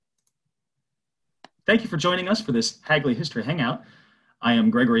Thank you for joining us for this Hagley History Hangout. I am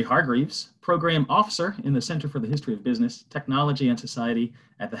Gregory Hargreaves, Program Officer in the Center for the History of Business, Technology, and Society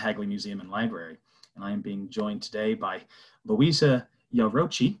at the Hagley Museum and Library. And I am being joined today by Louisa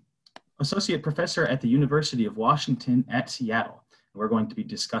Yarochi, Associate Professor at the University of Washington at Seattle. We're going to be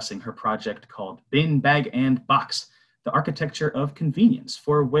discussing her project called Bin, Bag, and Box, the Architecture of Convenience,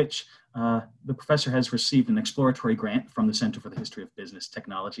 for which the professor has received an exploratory grant from the Center for the History of Business,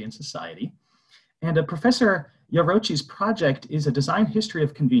 Technology, and Society. And Professor Yarochi's project is a design history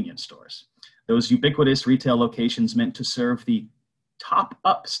of convenience stores, those ubiquitous retail locations meant to serve the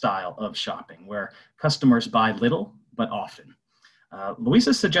top-up style of shopping, where customers buy little but often.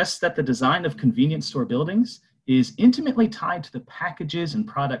 Louisa suggests that the design of convenience store buildings is intimately tied to the packages and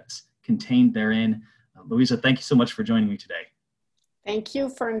products contained therein. Louisa, thank you so much for joining me today. Thank you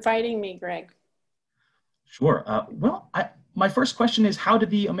for inviting me, Greg. Sure. My first question is, how did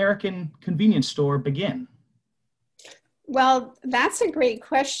the American convenience store begin? Well, that's a great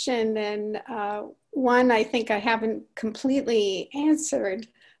question, and one I think I haven't completely answered.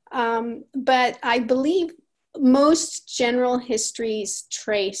 But I believe most general histories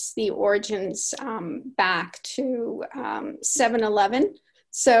trace the origins back to 7-Eleven.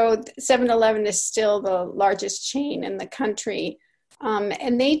 So 7-Eleven is still the largest chain in the country.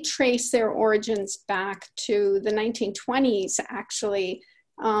 And they trace their origins back to the 1920s, actually,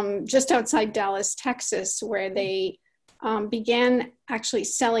 just outside Dallas, Texas, where they began actually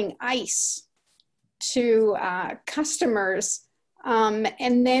selling ice to customers,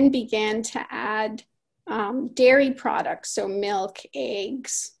 and then began to add dairy products, so milk,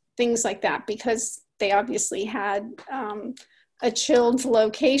 eggs, things like that, because they obviously had a chilled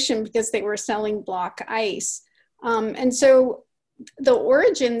location because they were selling block ice. And so the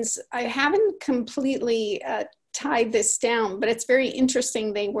origins, I haven't completely tied this down, but it's very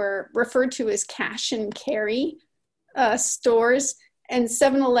interesting. They were referred to as cash and carry stores, and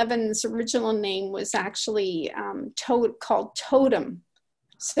 7-Eleven's original name was actually called Totem,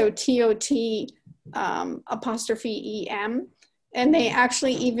 so T-O-T apostrophe E-M, and they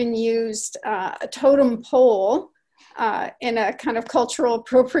actually even used a totem pole in a kind of cultural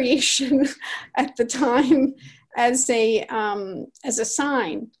appropriation at the time as a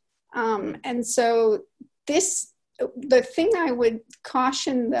sign. And so the thing I would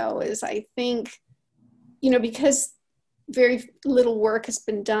caution though is, I think, because very little work has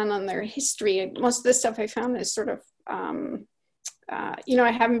been done on their history, most of the stuff I found is sort of,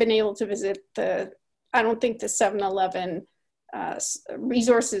 I haven't been able to visit I don't think the 7-Eleven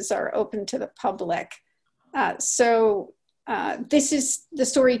resources are open to the public. So this is the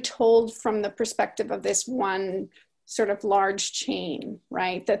story told from the perspective of this one sort of large chain,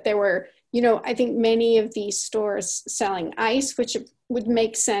 right? That there were, I think many of these stores selling ice, which would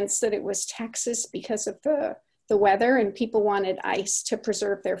make sense that it was Texas because of the weather, and people wanted ice to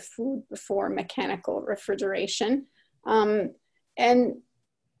preserve their food before mechanical refrigeration. And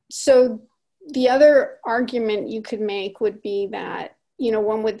so the other argument you could make would be that,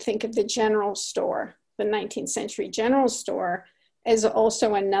 one would think of the general store, the 19th century general store, as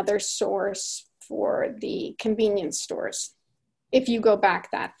also another source for the convenience stores, if you go back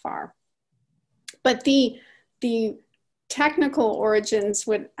that far. But the technical origins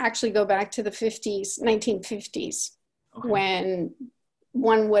would actually go back to the 1950s, okay, when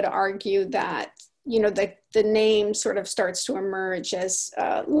one would argue that, the name sort of starts to emerge as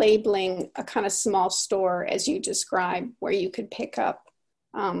labeling a kind of small store, as you described, where you could pick up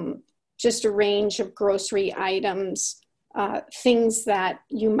just a range of grocery items, things that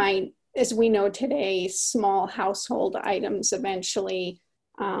you might, as we know today, small household items eventually,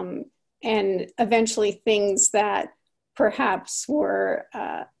 and eventually things that perhaps were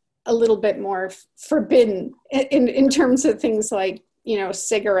a little bit more forbidden in terms of things like,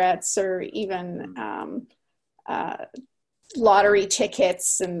 cigarettes, or even lottery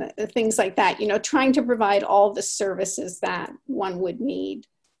tickets and things like that, trying to provide all the services that one would need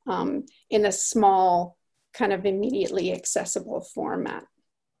in a small, kind of immediately accessible format.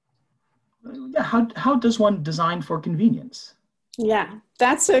 How does one design for convenience? Yeah,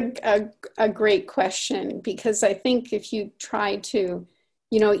 that's a great question, because I think if you try to,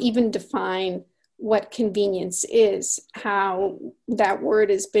 even define what convenience is, how that word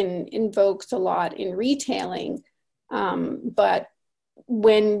has been invoked a lot in retailing, but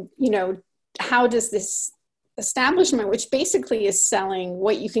when, how does this establishment, which basically is selling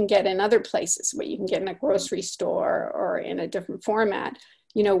what you can get in other places, what you can get in a grocery store or in a different format,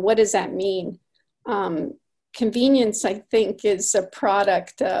 what does that mean? convenience, I think, is a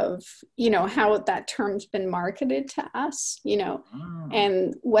product of, how that term's been marketed to us,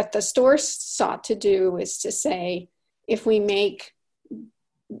 and what the store sought to do is to say, if we make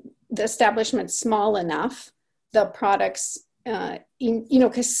the establishment small enough, the products,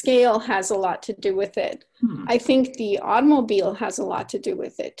 because scale has a lot to do with it. I think the automobile has a lot to do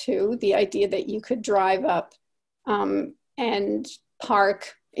with it too. The idea that you could drive up and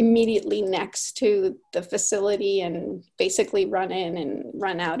park immediately next to the facility and basically run in and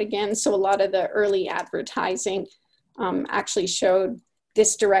run out again. So a lot of the early advertising actually showed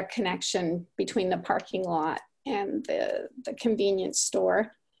this direct connection between the parking lot and the convenience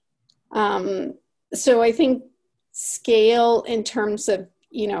store. So I think scale in terms of,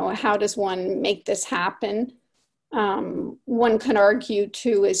 how does one make this happen? One can argue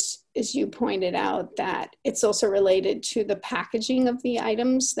too, as you pointed out, that it's also related to the packaging of the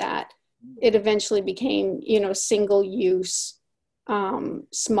items, that it eventually became, single use,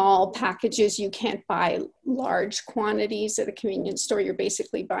 small packages. You can't buy large quantities at a convenience store. You're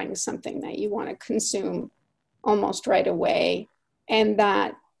basically buying something that you want to consume almost right away, and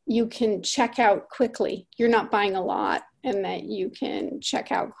that you can check out quickly. You're not buying a lot, and that you can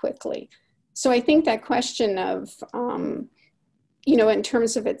check out quickly. So I think that question of, in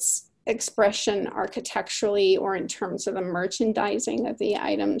terms of its expression architecturally or in terms of the merchandising of the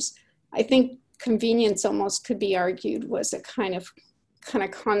items, I think convenience almost could be argued was a kind of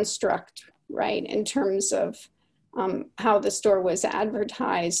construct, right? In terms of how the store was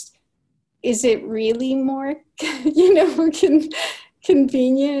advertised. Is it really more,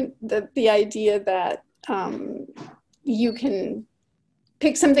 convenient? The idea that you can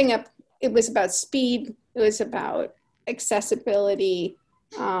pick something up. It was about speed. It was about accessibility.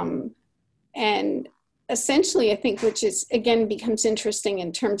 And essentially, I think, which is, again, becomes interesting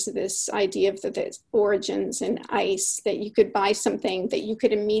in terms of this idea of the origins in ice, that you could buy something that you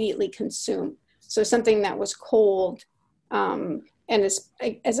could immediately consume. So something that was cold, and as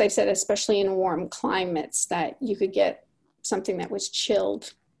I said, especially in warm climates, that you could get something that was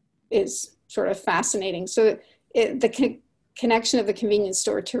chilled is sort of fascinating. So the connection of the convenience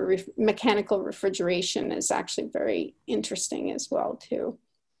store to mechanical refrigeration is actually very interesting as well, too.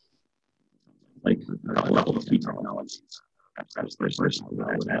 Like a level of heat technologies. Perhaps the first one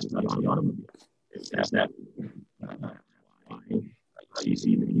I was asked about the automobile is that you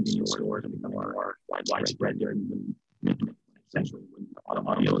see the convenience stores become more widespread during the mid-century when the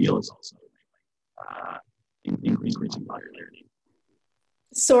automobile is also increasing popularity.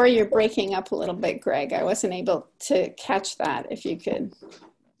 Sorry, you're breaking up a little bit, Greg. I wasn't able to catch that. If you could.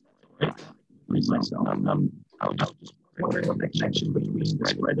 I was just wondering what the connection between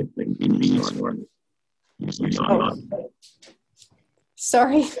the convenience store and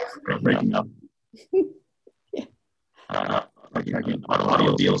Sorry. Breaking up. Yeah.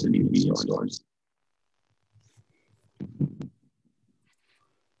 Automobiles and convenience stores.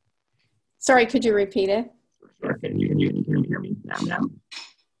 Sorry, could you repeat it? Sure. Can you hear me now?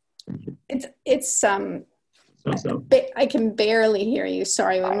 It's I can barely hear you.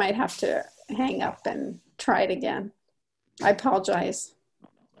 Sorry, we might have to hang up and try it again. I apologize.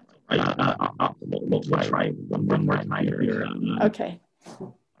 We'll try one more time here. Okay.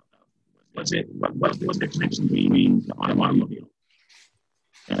 What's the connection between the automobile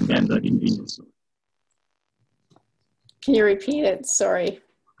and then the convenience store? Can you repeat it? Sorry.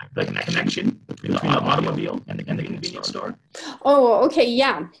 The connection between the automobile and the convenience store. Oh, okay,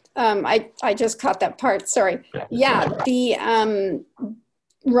 yeah. I just caught that part. Sorry. Yeah, the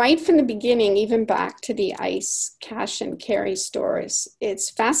right from the beginning, even back to the ICE cash and carry stores, it's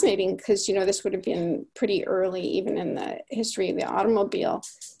fascinating because this would have been pretty early, even in the history of the automobile.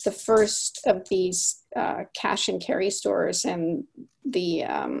 The first of these cash and carry stores, and the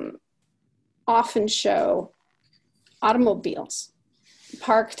often show automobiles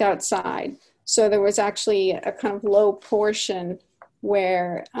parked outside. So there was actually a kind of low portion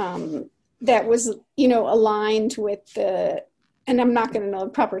where that was, aligned with the, and I'm not going to know the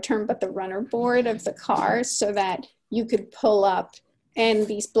proper term, but the runner board of the car, so that you could pull up, and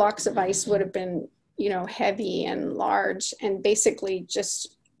these blocks of ice would have been, heavy and large, and basically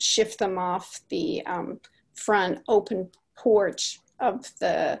just shift them off the front open porch of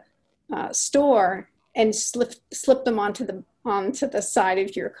the store and slip them onto the side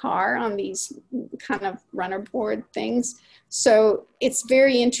of your car on these kind of runner board things. So it's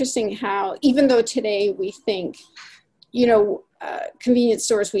very interesting how, even though today we think, convenience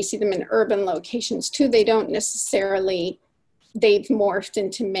stores, we see them in urban locations too, they don't necessarily, they've morphed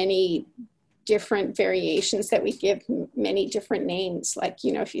into many different variations that we give many different names. Like,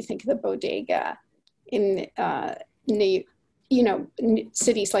 if you think of the bodega in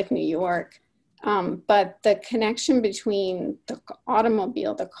cities like New York. But the connection between the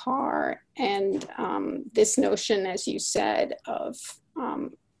automobile, the car, and this notion, as you said, of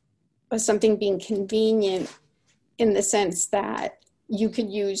something being convenient in the sense that you could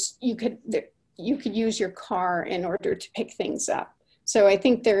use your car in order to pick things up. So I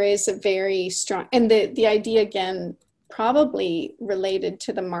think there is a very strong, and the idea again, probably related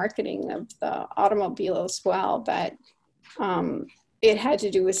to the marketing of the automobile as well, that it had to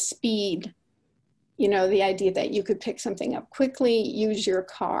do with speed. The idea that you could pick something up quickly, use your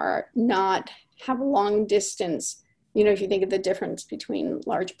car, not have a long distance. If you think of the difference between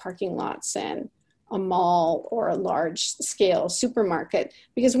large parking lots and a mall or a large scale supermarket,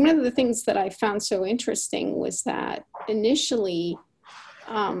 because one of the things that I found so interesting was that initially,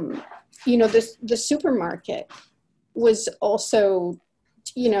 the supermarket was also,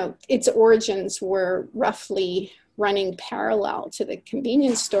 its origins were roughly running parallel to the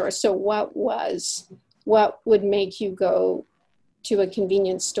convenience store. So what would make you go to a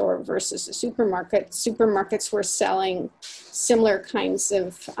convenience store versus a supermarket? Supermarkets were selling similar kinds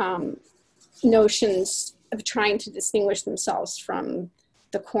of notions of trying to distinguish themselves from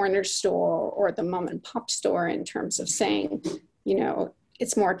the corner store or the mom and pop store in terms of saying,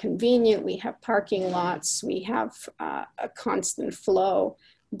 it's more convenient, we have parking lots, we have a constant flow.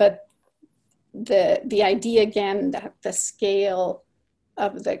 But the idea again that the scale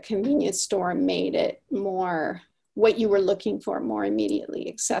of the convenience store made it more what you were looking for, more immediately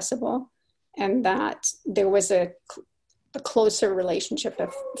accessible, and that there was a closer relationship, a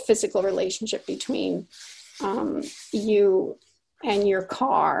physical relationship between you and your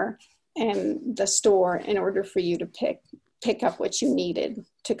car and the store in order for you to pick up what you needed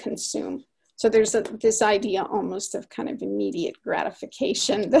to consume. So there's this idea almost of kind of immediate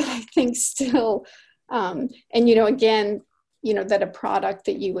gratification that I think still, again, that a product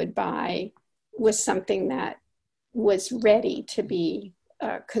that you would buy was something that was ready to be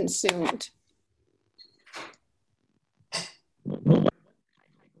consumed.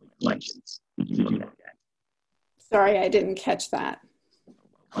 Collections. Did you look at? Sorry, I didn't catch that.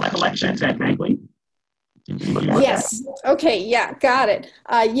 Collections, exactly. Yes. Okay. Yeah. Got it.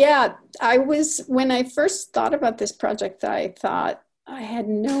 Yeah. When I first thought about this project, I thought I had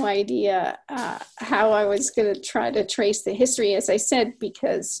no idea how I was going to try to trace the history, as I said,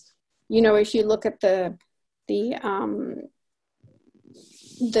 because, if you look at the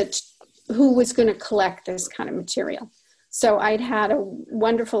who was going to collect this kind of material. So I'd had a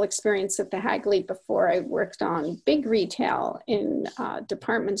wonderful experience at the Hagley before. I worked on big retail in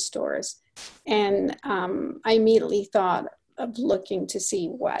department stores. And I immediately thought of looking to see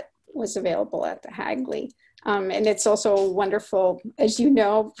what was available at the Hagley. And it's also a wonderful, as you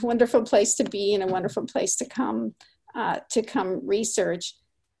know, wonderful place to be and a wonderful place to come research.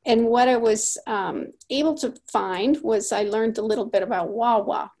 And what I was able to find was I learned a little bit about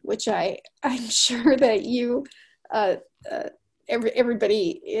Wawa, which I'm sure that you,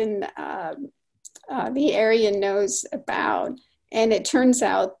 everybody in the area knows about. And it turns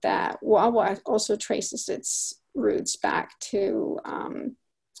out that Wawa also traces its roots back to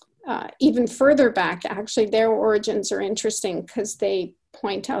even further back. Actually, their origins are interesting because they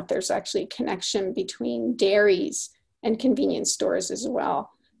point out there's actually a connection between dairies and convenience stores as well.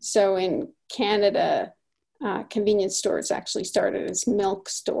 So in Canada, convenience stores actually started as milk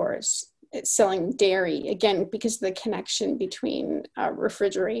stores selling dairy, again, because of the connection between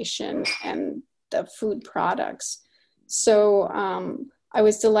refrigeration and the food products. So I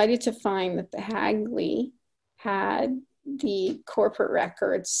was delighted to find that the Hagley had the corporate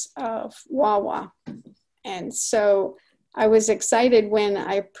records of Wawa. And so I was excited when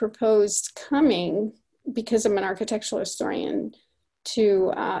I proposed coming, because I'm an architectural historian,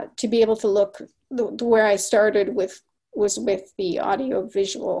 to be able to look. Where I started was with the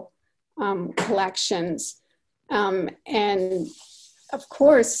audio-visual collections. And of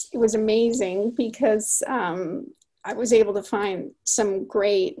course, it was amazing because I was able to find some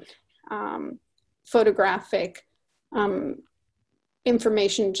great photographic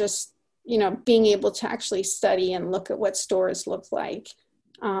information, just, being able to actually study and look at what stores looked like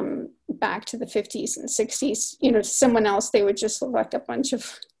back to the 50s and 60s. To someone else, they would just look like a bunch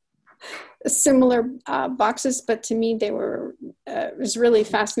of similar boxes, but to me, they were, it was really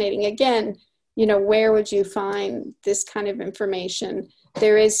fascinating. Again, where would you find this kind of information?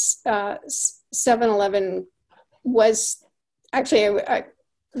 There is 7-Eleven was actually, I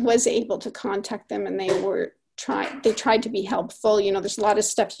was able to contact them, and they tried to be helpful. There's a lot of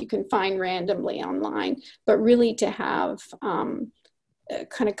stuff you can find randomly online, but really to have a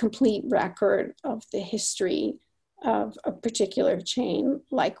kind of complete record of the history of a particular chain,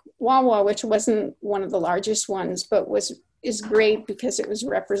 like Wawa, which wasn't one of the largest ones, but is great because it was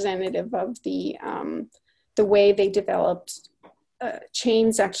representative of the way they developed.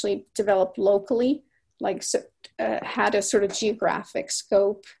 Chains actually developed locally, like had a sort of geographic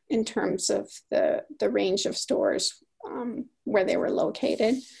scope in terms of the range of stores where they were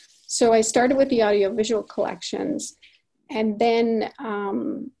located. So I started with the audiovisual collections, and then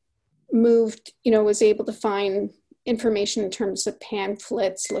moved, was able to find information in terms of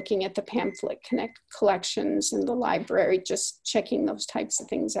pamphlets, looking at the pamphlet collections in the library, just checking those types of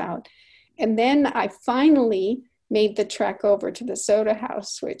things out. And then I finally made the trek over to the Soda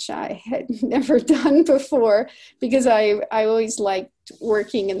House, which I had never done before, because I always liked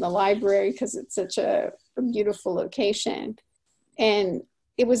working in the library because it's such a beautiful location. And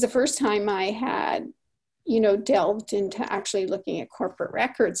it was the first time I had, delved into actually looking at corporate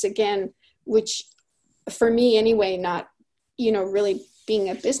records again, which for me anyway, not, really being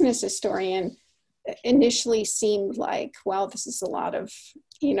a business historian, initially seemed like, wow, this is a lot of,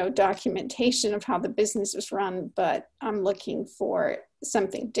 documentation of how the business is run, but I'm looking for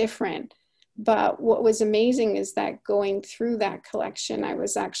something different. But what was amazing is that going through that collection, I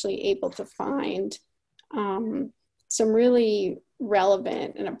was actually able to find some really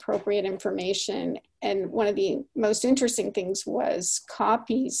relevant and appropriate information. And one of the most interesting things was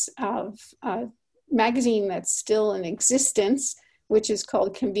copies of a magazine that's still in existence, which is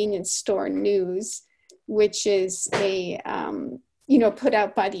called Convenience Store News, which is a, put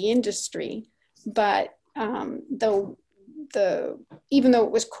out by the industry. But even though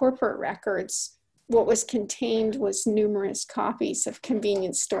it was corporate records, what was contained was numerous copies of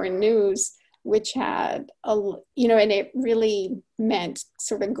Convenience Store News, which had, and it really meant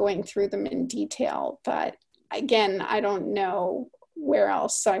sort of going through them in detail. But again, I don't know where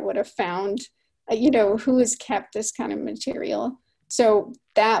else I would have found, who has kept this kind of material. So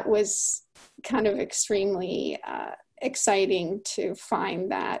that was kind of extremely exciting to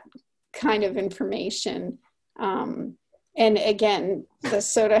find that kind of information. And again, the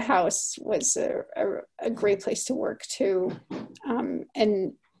Soda House was a great place to work too.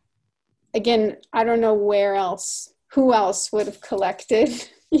 And again, I don't know who else would have collected,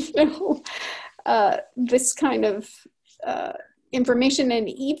 this kind of information. And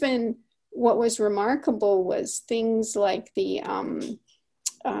even what was remarkable was things like the,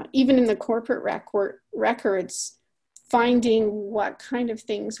 even in the corporate records, finding what kind of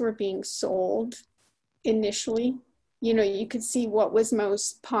things were being sold initially. You could see what was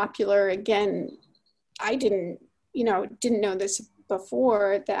most popular. Again, I didn't know this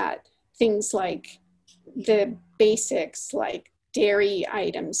before, that things like the basics, like dairy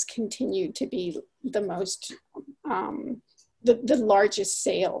items, continued to be the most, the largest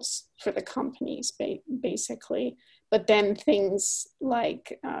sales for the companies, basically. But then things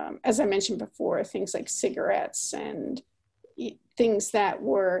like, as I mentioned before, things like cigarettes and things that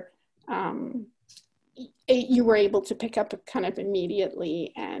were, you were able to pick up kind of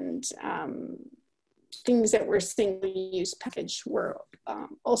immediately, and things that were single-use package were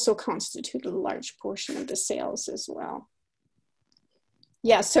also constituted a large portion of the sales as well.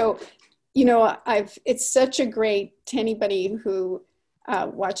 Yeah, so, it's such a great, to anybody who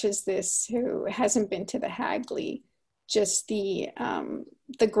watches this who hasn't been to the Hagley, just the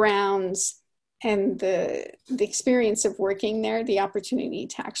grounds and the experience of working there, the opportunity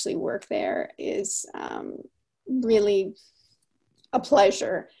to actually work there is really a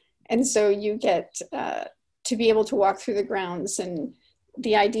pleasure. And so you get to be able to walk through the grounds, and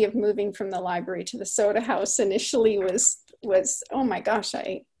the idea of moving from the library to the Soda House initially was oh my gosh,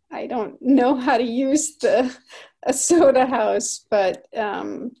 I don't know how to use a Soda House, but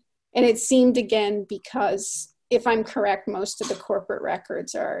and it seemed, again, because if I'm correct, most of the corporate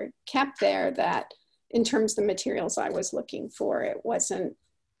records are kept there, that in terms of the materials I was looking for, it wasn't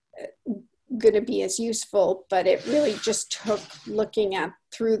going to be as useful, but it really just took looking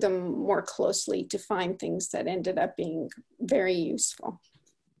through them more closely to find things that ended up being very useful.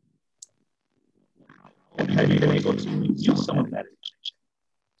 Have you been able to use some of that information?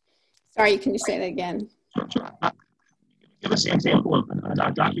 Sorry, can you say that again? Sure. Give us an example of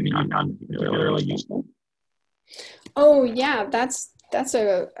a document you found particularly useful. Oh yeah, that's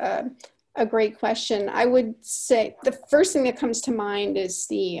a great question. I would say the first thing that comes to mind is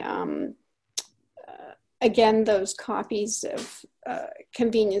the again, those copies of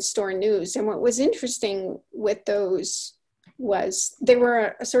Convenience Store News. And what was interesting with those was they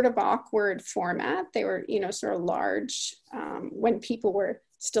were a sort of awkward format. They were, sort of large when people were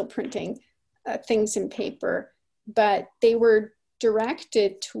still printing things in paper, but they were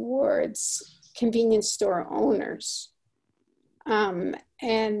directed towards convenience store owners.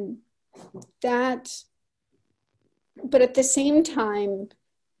 And that, but at the same time,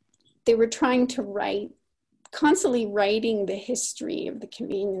 they were trying to constantly writing the history of the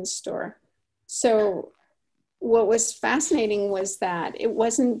convenience store. So what was fascinating was that it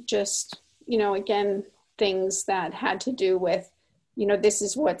wasn't just, again, things that had to do with, this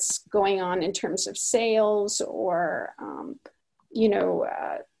is what's going on in terms of sales, or,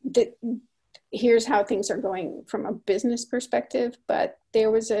 here's how things are going from a business perspective. But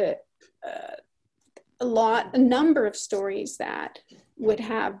there was a number of stories that would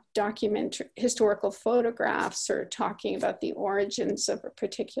have historical photographs or talking about the origins of a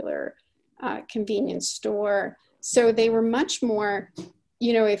particular convenience store. So they were much more,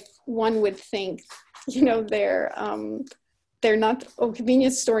 if one would think, they're not,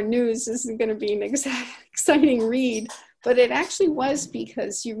 convenience store news isn't going to be an exciting read, but it actually was,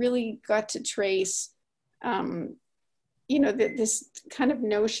 because you really got to trace, this kind of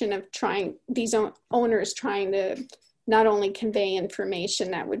notion of these owners trying to not only convey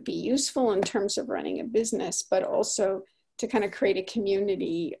information that would be useful in terms of running a business, but also to kind of create a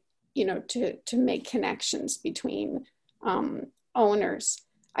community, to make connections between owners.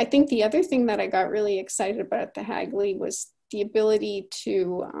 I think the other thing that I got really excited about at the Hagley was the ability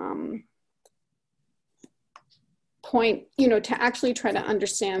to to actually try to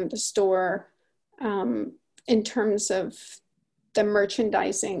understand the store in terms of the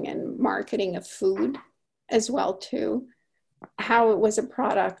merchandising and marketing of food as well too. How it was a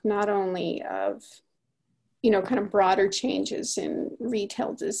product not only of kind of broader changes in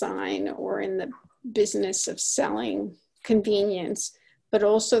retail design or in the business of selling convenience, but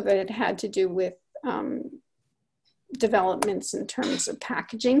also that it had to do with developments in terms of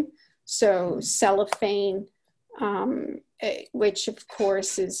packaging. So cellophane, which of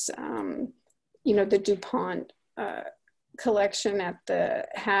course is, the DuPont collection at the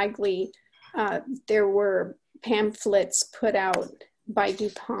Hagley. There were pamphlets put out by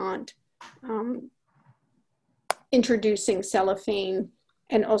DuPont introducing cellophane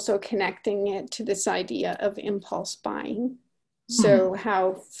and also connecting it to this idea of impulse buying. So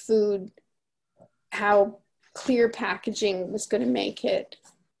how clear packaging was going to make it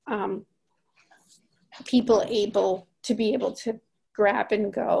people able to grab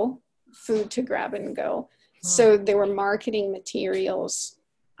and go, food to grab and go. So there were marketing materials.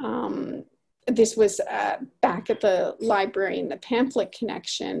 This was back at the library in the pamphlet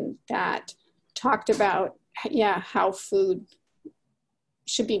connection that talked about, how food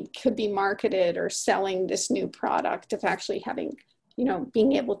could be marketed or selling this new product of actually having,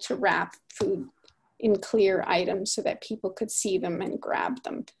 being able to wrap food in clear items so that people could see them and grab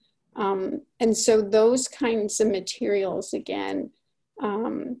them. And so those kinds of materials, again,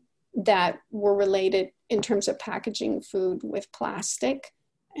 that were related in terms of packaging food with plastic.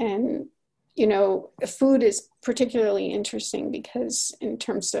 And, food is particularly interesting because in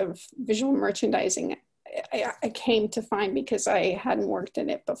terms of visual merchandising, I came to find, because I hadn't worked in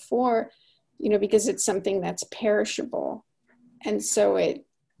it before, because it's something that's perishable. And so it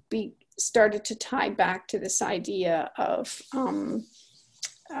started to tie back to this idea of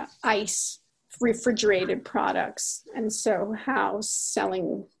ice, refrigerated products. And so how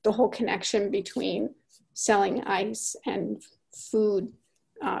selling, the whole connection between selling ice and food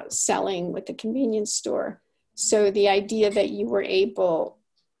selling with the convenience store. So the idea that you were able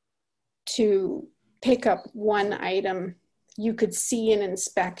to pick up one item, you could see and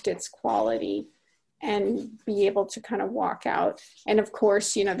inspect its quality and be able to kind of walk out. And of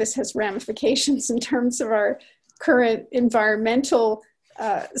course, this has ramifications in terms of our current environmental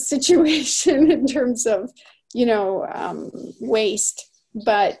situation in terms of, waste.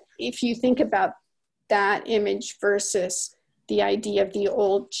 But if you think about that image versus the idea of the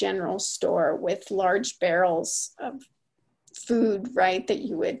old general store with large barrels of food, right, that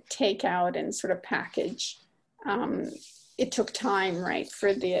you would take out and sort of package. It took time, right,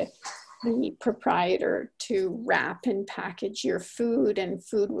 for the proprietor to wrap and package your food, and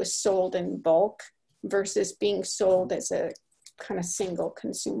food was sold in bulk versus being sold as a kind of single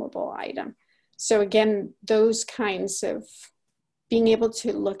consumable item. So again, those kinds of, being able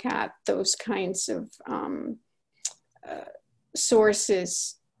to look at those kinds of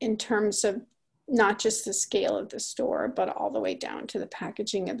sources in terms of not just the scale of the store, but all the way down to the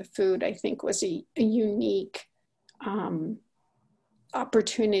packaging of the food, I think was a unique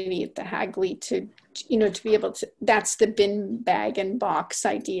opportunity at the Hagley to be able to, that's the bin, bag, and box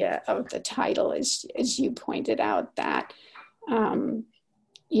idea of the title, as you pointed out, that,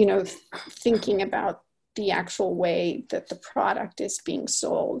 thinking about the actual way that the product is being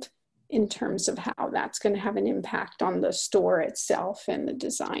sold, in terms of how that's going to have an impact on the store itself and the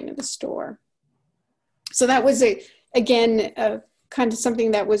design of the store. So that was again kind of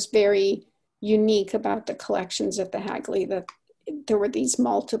something that was very unique about the collections at the Hagley, that there were these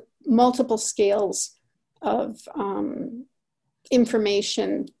multiple scales of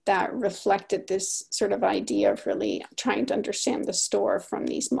information that reflected this sort of idea of really trying to understand the store from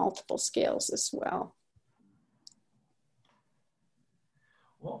these multiple scales as well.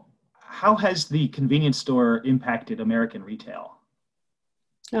 Well, how has the convenience store impacted American retail?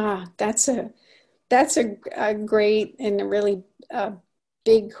 That's a great and a really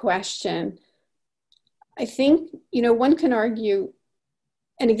big question. I think, one can argue,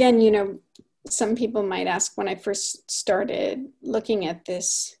 and again, some people might ask, when I first started looking at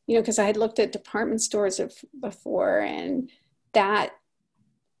this, because I had looked at department stores before, and that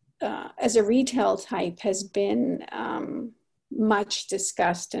as a retail type has been much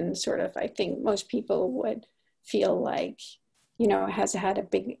discussed, and sort of, I think most people would feel like, has had a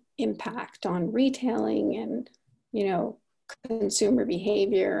big impact on retailing and, consumer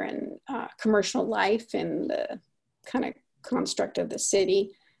behavior and commercial life and the kind of construct of the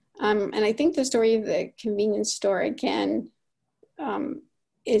city. And I think the story of the convenience store, again,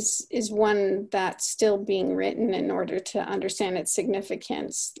 is one that's still being written in order to understand its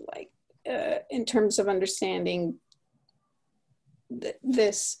significance, like in terms of understanding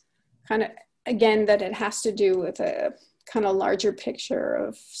this kind of, again, that it has to do with a kind of larger picture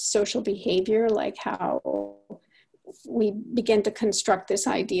of social behavior, like how we begin to construct this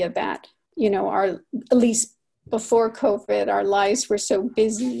idea that, at least before COVID, our lives were so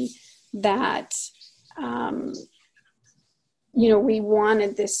busy that, we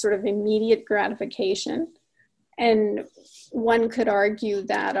wanted this sort of immediate gratification. And one could argue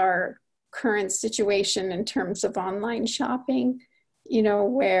that our current situation in terms of online shopping,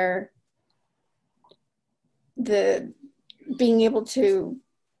 where the being able to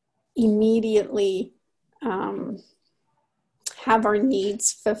immediately have our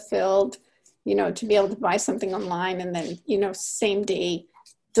needs fulfilled, to be able to buy something online and then, same day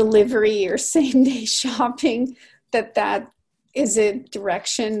delivery or same day shopping, that is a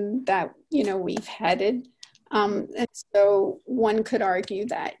direction that, we've headed. And so one could argue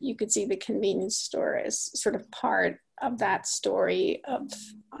that you could see the convenience store as sort of part of that story of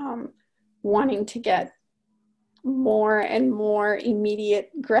wanting to get more and more immediate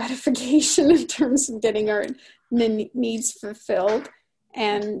gratification in terms of getting our needs fulfilled.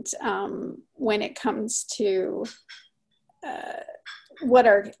 And when it comes to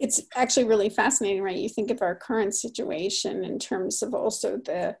it's actually really fascinating, right? You think of our current situation in terms of also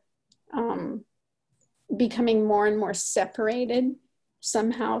the becoming more and more separated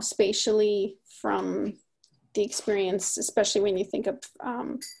somehow spatially from the experience, especially when you think of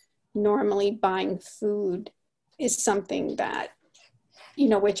normally buying food is something that,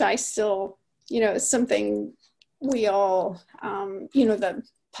 which I still, is something we all, the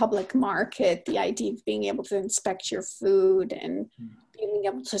public market, the idea of being able to inspect your food and being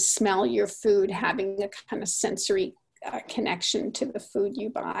able to smell your food, having a kind of sensory connection to the food you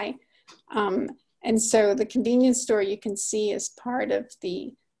buy. And so the convenience store you can see as part of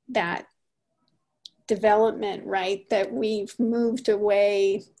that development, right? That we've moved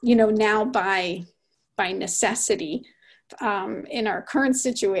away, now by necessity in our current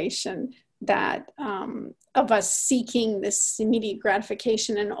situation, that of us seeking this immediate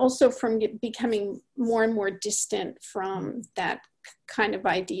gratification, and also from becoming more and more distant from that kind of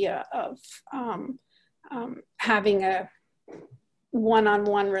idea of having a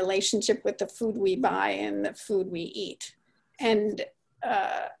one-on-one relationship with the food we buy and the food we eat. And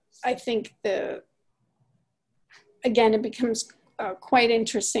I think again, it becomes quite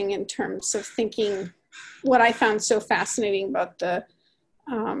interesting in terms of thinking. What I found so fascinating about the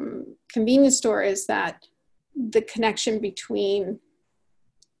convenience store is that the connection between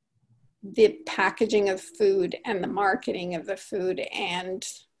the packaging of food and the marketing of the food and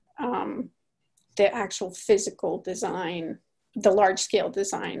the actual physical design, the large scale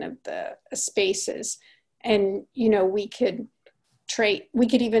design of the spaces. And, we could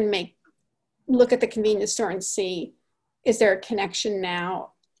even look at the convenience store and see, is there a connection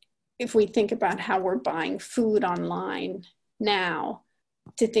now, if we think about how we're buying food online now,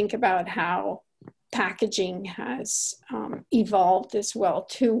 to think about how packaging has evolved as well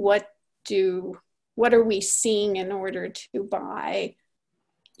to what are we seeing in order to buy,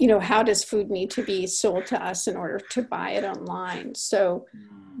 how does food need to be sold to us in order to buy it online? So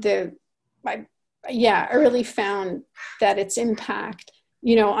I really found that its impact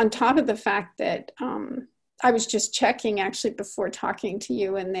on top of the fact that I was just checking actually before talking to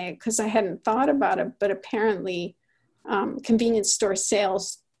you, and because I hadn't thought about it, but apparently convenience store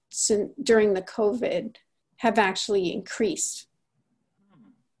sales during the COVID have actually increased,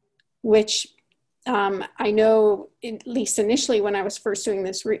 which I know, at least initially when I was first doing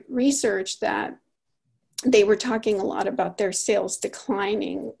this research, that they were talking a lot about their sales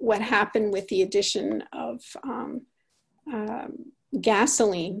declining. What happened with the addition of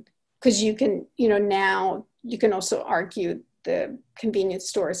gasoline, because you can, now you can also argue the convenience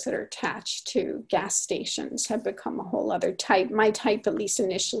stores that are attached to gas stations have become a whole other type. My type, at least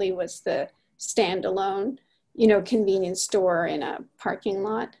initially, was the standalone, convenience store in a parking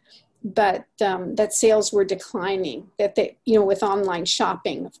lot. But that sales were declining, that they, with online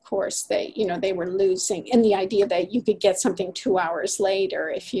shopping, of course, they were losing. And the idea that you could get something 2 hours later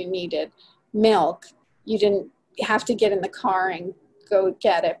if you needed milk, you didn't have to get in the car and go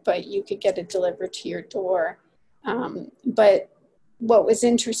get it, but you could get it delivered to your door. But what was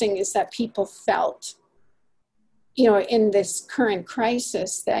interesting is that people felt, in this current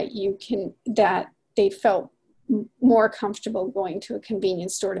crisis, that they felt more comfortable going to a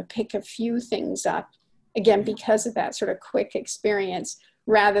convenience store to pick a few things up, again, because of that sort of quick experience,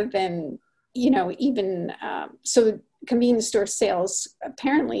 rather than, even, so convenience store sales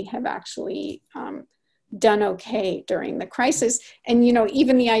apparently have actually done okay during the crisis. And,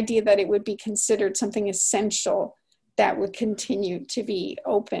 even the idea that it would be considered something essential that would continue to be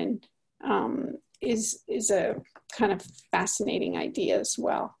open is a kind of fascinating idea as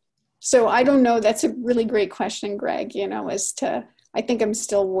well. So I don't know, that's a really great question, Greg, I think I'm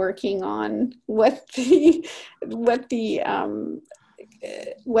still working on what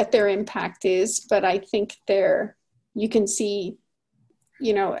their impact is, but I think you can see,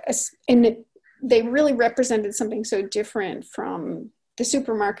 and they really represented something so different from the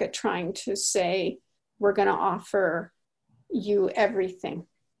supermarket trying to say, we're going to offer you everything,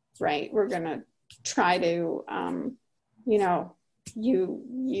 right? We're going to try to,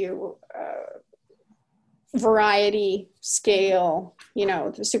 variety, scale,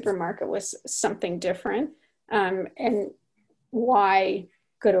 the supermarket was something different. And why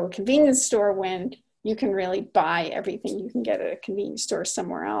go to a convenience store when you can really buy everything you can get at a convenience store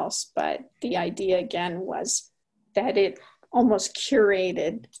somewhere else? But the idea again was that it almost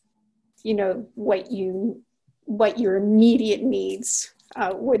curated, what your immediate needs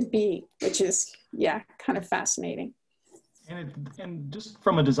would be, which is, kind of fascinating. And just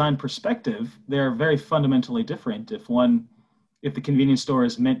from a design perspective, they're very fundamentally different. If the convenience store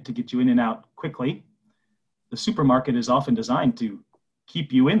is meant to get you in and out quickly, the supermarket is often designed to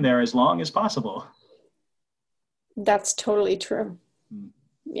keep you in there as long as possible. That's totally true.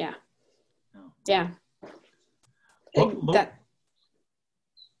 Yeah. No. Yeah. Well,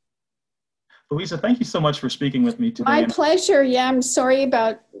 Louisa, thank you so much for speaking with me today. My pleasure. Yeah, I'm sorry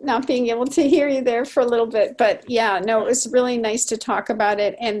about not being able to hear you there for a little bit, but it was really nice to talk about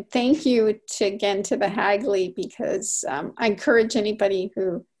it. And thank you again to the Hagley, because I encourage anybody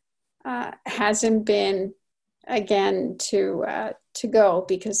who hasn't been, again, to go,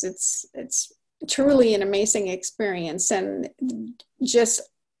 because it's truly an amazing experience. And just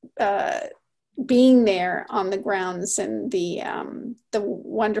being there on the grounds, and the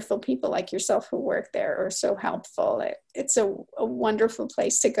wonderful people like yourself who work there are so helpful. It's a wonderful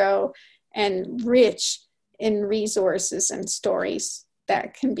place to go, and rich in resources and stories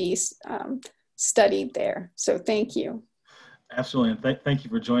that can be studied there. So thank you. Absolutely. And thank you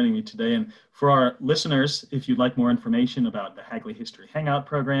for joining me today. And for our listeners, if you'd like more information about the Hagley History Hangout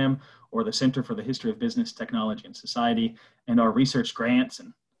program, or the Center for the History of Business, Technology, and Society, and our research grants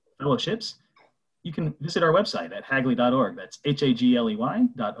and fellowships, you can visit our website at hagley.org. That's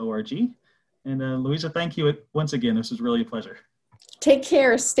hagley.org. And Louisa, thank you once again. This was really a pleasure. Take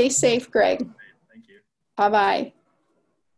care. Stay safe, Greg. Thank you. Bye-bye.